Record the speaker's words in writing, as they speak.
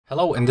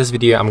Hello, in this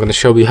video I'm going to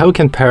show you how you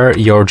can pair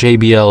your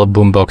JBL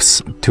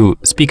Boombox 2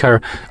 speaker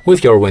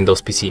with your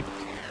Windows PC.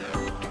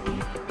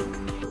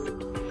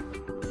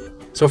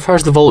 So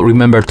first of all,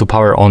 remember to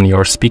power on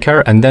your speaker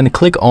and then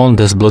click on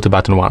this Bluetooth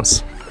button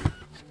once.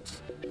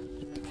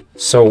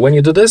 So when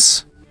you do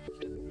this,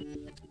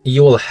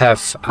 you will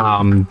have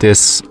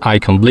this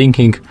icon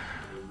blinking,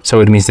 so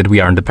it means that we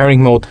are in the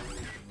pairing mode.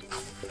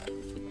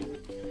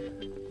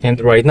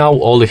 And right now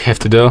all you have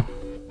to do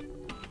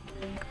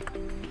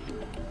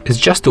is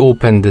just to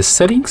open the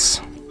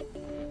settings,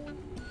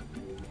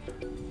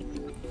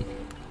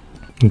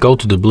 go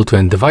to the Bluetooth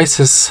and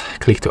devices,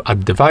 click to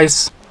add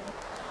device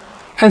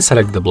and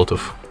select the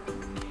Bluetooth.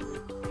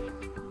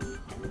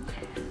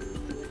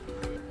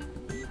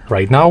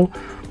 Right now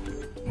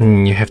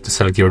you have to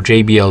select your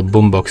JBL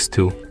Boombox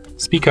 2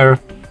 speaker,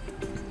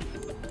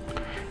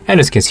 and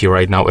as you can see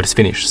right now it's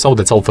finished. So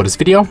that's all for this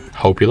video,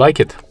 hope you like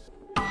it.